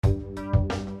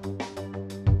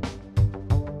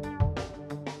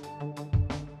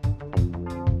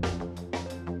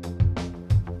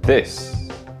This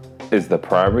is the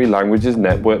Primary Languages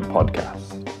Network podcast.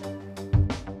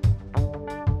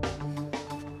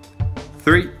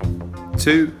 3,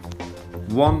 2,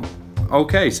 1.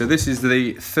 Okay, so this is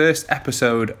the first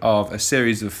episode of a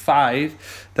series of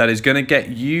 5 that is going to get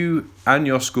you and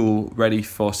your school ready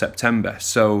for September.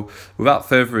 So without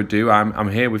further ado,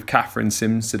 I'm here with Catherine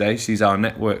Sims today. She's our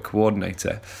network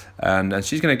coordinator, and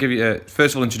she's going to give you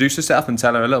first of all, introduce herself and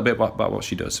tell her a little bit about what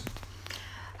she does.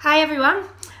 Hi everyone,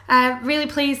 really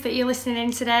pleased that you're listening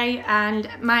in today, and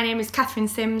my name is Catherine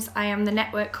Sims. I am the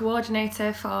network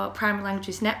coordinator for Primary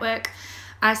Languages Network.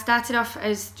 I started off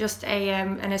as just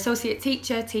an associate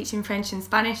teacher teaching French and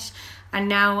Spanish, and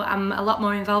now I'm a lot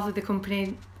more involved with the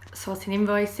company, sorting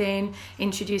invoicing,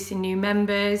 introducing new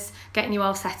members, getting you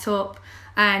all set up,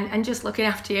 and just looking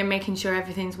after you and making sure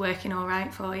everything's working all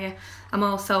right for you. I'm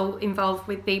also involved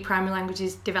with the Primary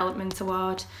Languages Development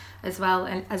Award as well,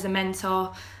 and as a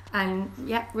mentor, and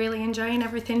yeah, really enjoying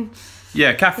everything.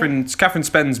 Yeah, Catherine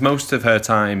spends most of her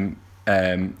time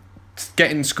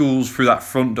getting schools through that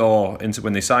front door into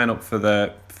when they sign up for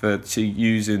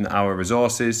using our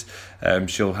resources.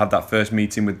 She'll have that first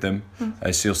meeting with them.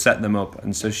 She'll set them up,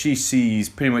 and so she sees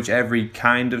pretty much every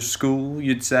kind of school,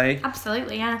 you'd say.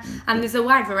 Absolutely, yeah. And there's a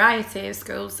wide variety of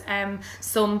schools.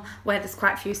 Some where there's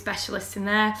quite a few specialists in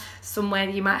there, some where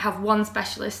you might have one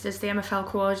specialist as the MFL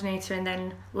coordinator, and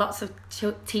then lots of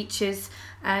teachers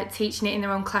teaching it in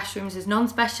their own classrooms as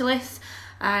non-specialists.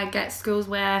 Get schools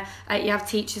where you have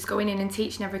teachers going in and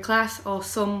teaching every class, or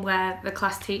some where the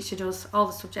class teacher does all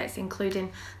the subjects,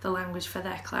 including the language for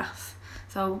their class.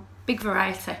 So, big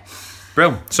variety.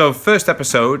 Brilliant. So, first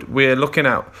episode, we're looking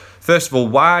at, first of all,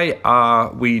 why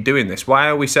are we doing this? Why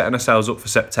are we setting ourselves up for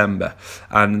September?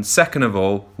 And second of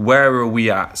all, where are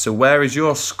we at? So, where is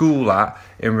your school at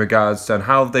in regards to, and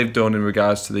how they've done in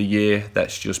regards to the year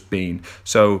that's just been?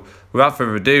 So, without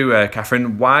further ado,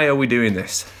 Catherine, why are we doing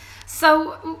this?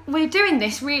 So we're doing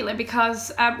this really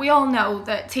because we all know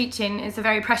that teaching is a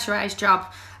very pressurised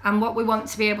job, and what we want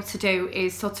to be able to do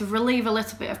is sort of relieve a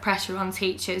little bit of pressure on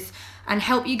teachers and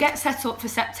help you get set up for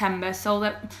September, so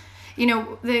that, you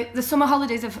know, the summer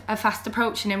holidays are fast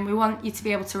approaching, and we want you to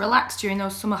be able to relax during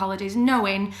those summer holidays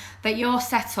knowing that you're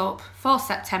set up for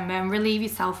September, and relieve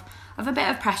yourself of a bit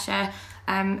of pressure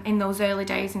in those early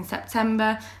days in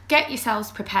September. Get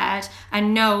yourselves prepared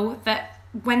and know that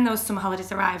when those summer holidays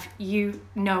arrive, you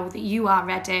know that you are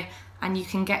ready and you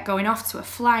can get going off to a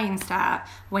flying start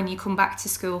when you come back to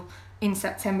school in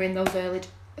September in those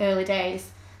early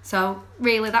days. So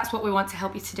really, that's what we want to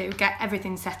help you to do, get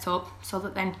everything set up so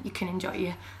that then you can enjoy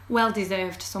your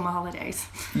well-deserved summer holidays.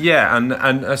 Yeah, and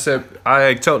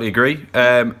I totally agree.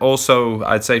 Also,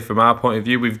 I'd say from our point of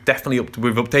view, we've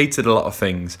updated a lot of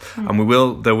things, and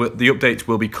the updates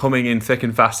will be coming in thick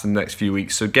and fast in the next few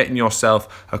weeks. So getting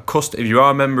yourself accustomed, if you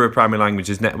are a member of Primary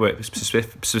Languages Network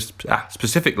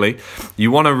specifically, you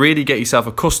want to really get yourself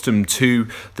accustomed to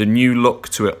the new look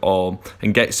to it all,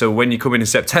 and so when you come in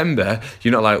September,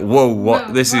 you're not like, whoa, what?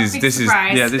 No, this is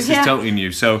surprise. totally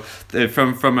new. So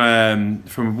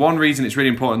from one reason, it's really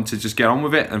important to just get on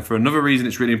with it, and for another reason,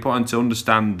 it's really important to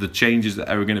understand the changes that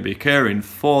are going to be occurring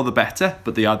for the better,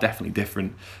 but they are definitely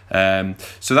different.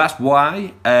 So that's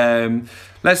why.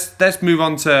 Let's move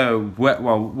on to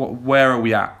where are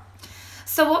we at?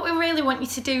 So what we really want you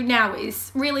to do now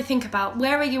is really think about,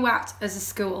 where are you at as a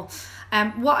school?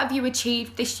 What have you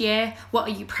achieved this year? What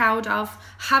are you proud of?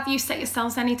 Have you set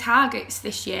yourselves any targets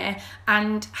this year?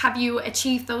 And have you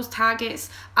achieved those targets?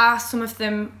 Are some of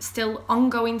them still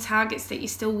ongoing targets that you're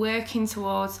still working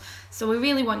towards? So we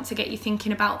really want to get you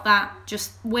thinking about that.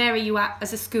 Just where are you at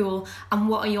as a school, and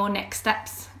what are your next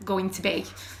steps going to be?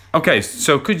 Okay,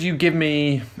 so could you give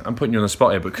me, I'm putting you on the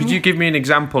spot here, but could you give me an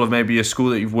example of maybe a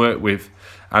school that you've worked with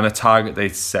and a target they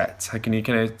set? Can you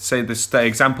say the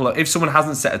example, if someone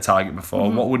hasn't set a target before,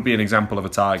 what would be an example of a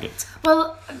target?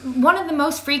 Well, one of the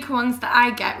most frequent ones that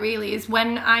I get really is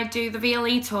when I do the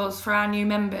VLE tours for our new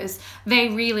members. They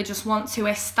really just want to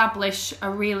establish a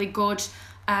really good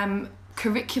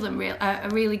curriculum, a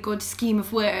really good scheme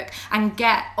of work, and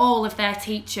get all of their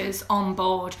teachers on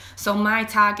board. So my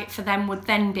target for them would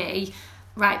then be,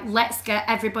 right, let's get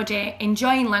everybody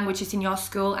enjoying languages in your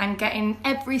school and getting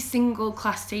every single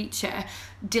class teacher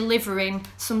delivering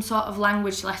some sort of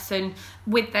language lesson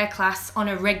with their class on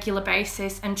a regular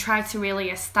basis, and try to really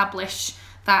establish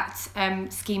that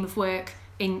scheme of work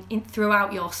in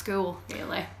throughout your school,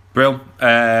 really. Brill.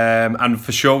 And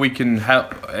for sure we can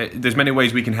help. There's many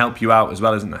ways we can help you out as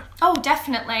well, isn't there? Oh,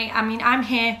 definitely. I mean, I'm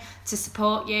here to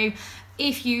support you.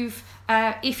 if you've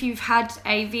had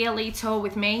a VLE tour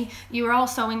with me, you are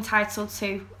also entitled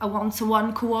to a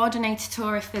one-to-one coordinator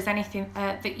tour. If there's anything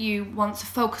that you want to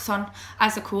focus on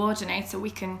as a coordinator,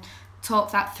 we can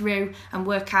talk that through and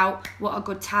work out what a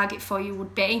good target for you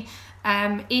would be.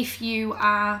 If you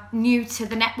are new to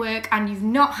the network and you've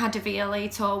not had a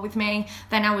VLE tour with me,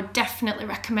 then I would definitely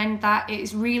recommend that. It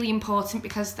is really important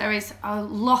because there is a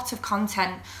lot of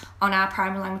content on our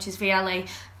primary languages VLE,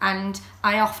 and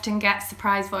I often get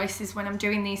surprise voices when I'm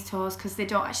doing these tours because they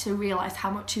don't actually realise how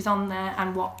much is on there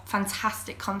and what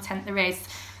fantastic content there is.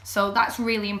 So that's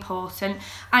really important.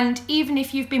 And even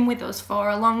if you've been with us for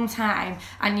a long time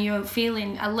and you're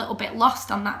feeling a little bit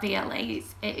lost on that VLE,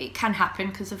 it can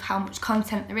happen because of how much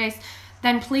content there is,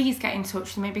 then please get in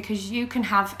touch with me, because you can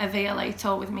have a VLE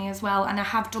tour with me as well. And I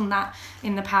have done that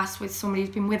in the past with somebody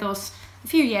who's been with us a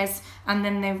few years and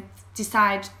then they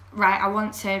decide, right, I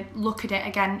want to look at it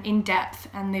again in depth,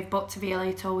 and they've booked a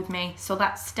VLE tour with me. So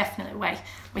that's definitely a way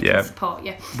we can support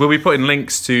you. We'll be putting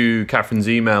links to Catherine's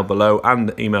email below and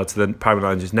the email to the Primary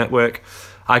Languages Network.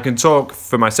 I can talk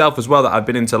for myself as well that I've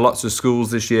been into lots of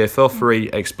schools this year for free,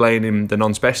 explaining the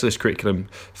non-specialist curriculum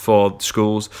for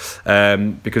schools,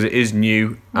 because it is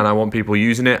new and I want people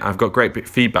using it. I've got great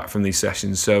feedback from these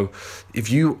sessions. So if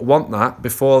you want that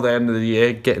before the end of the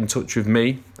year, get in touch with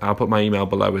me. I'll put my email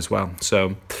below as well.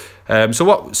 So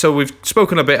we've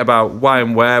spoken a bit about why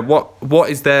and where. What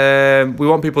is there? We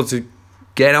want people to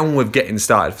get on with getting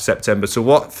started for September. So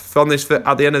at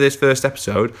the end of this first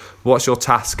episode, what's your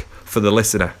task for the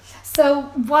listener? So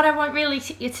what I want really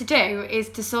you to do is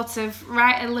to sort of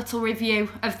write a little review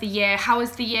of the year. How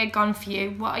has the year gone for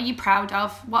you? What are you proud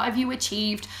of? What have you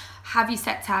achieved? Have you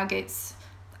set targets?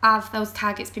 Have those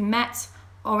targets been met,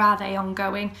 or are they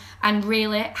ongoing? And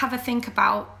really have a think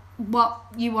about what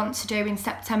you want to do in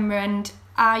September, and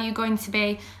are you going to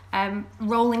be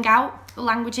rolling out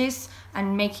languages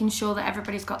and making sure that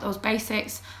everybody's got those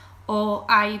basics, or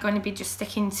are you going to be just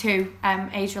sticking to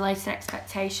age-related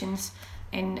expectations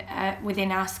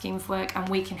within our scheme of work, and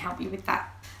we can help you with that.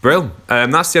 Brill.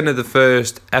 That's the end of the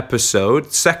first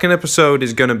episode. Second episode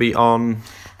is going to be on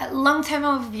long-term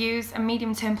overviews and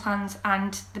medium-term plans,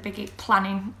 and the big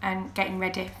planning and getting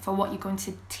ready for what you're going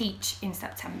to teach in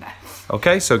September.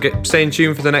 Okay, so stay in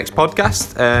tune for the next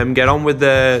podcast. Get on with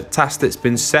the task that's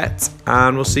been set,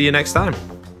 and we'll see you next time.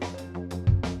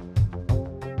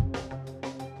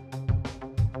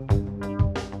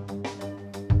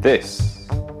 This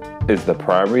is the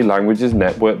Primary Languages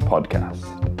Network podcast.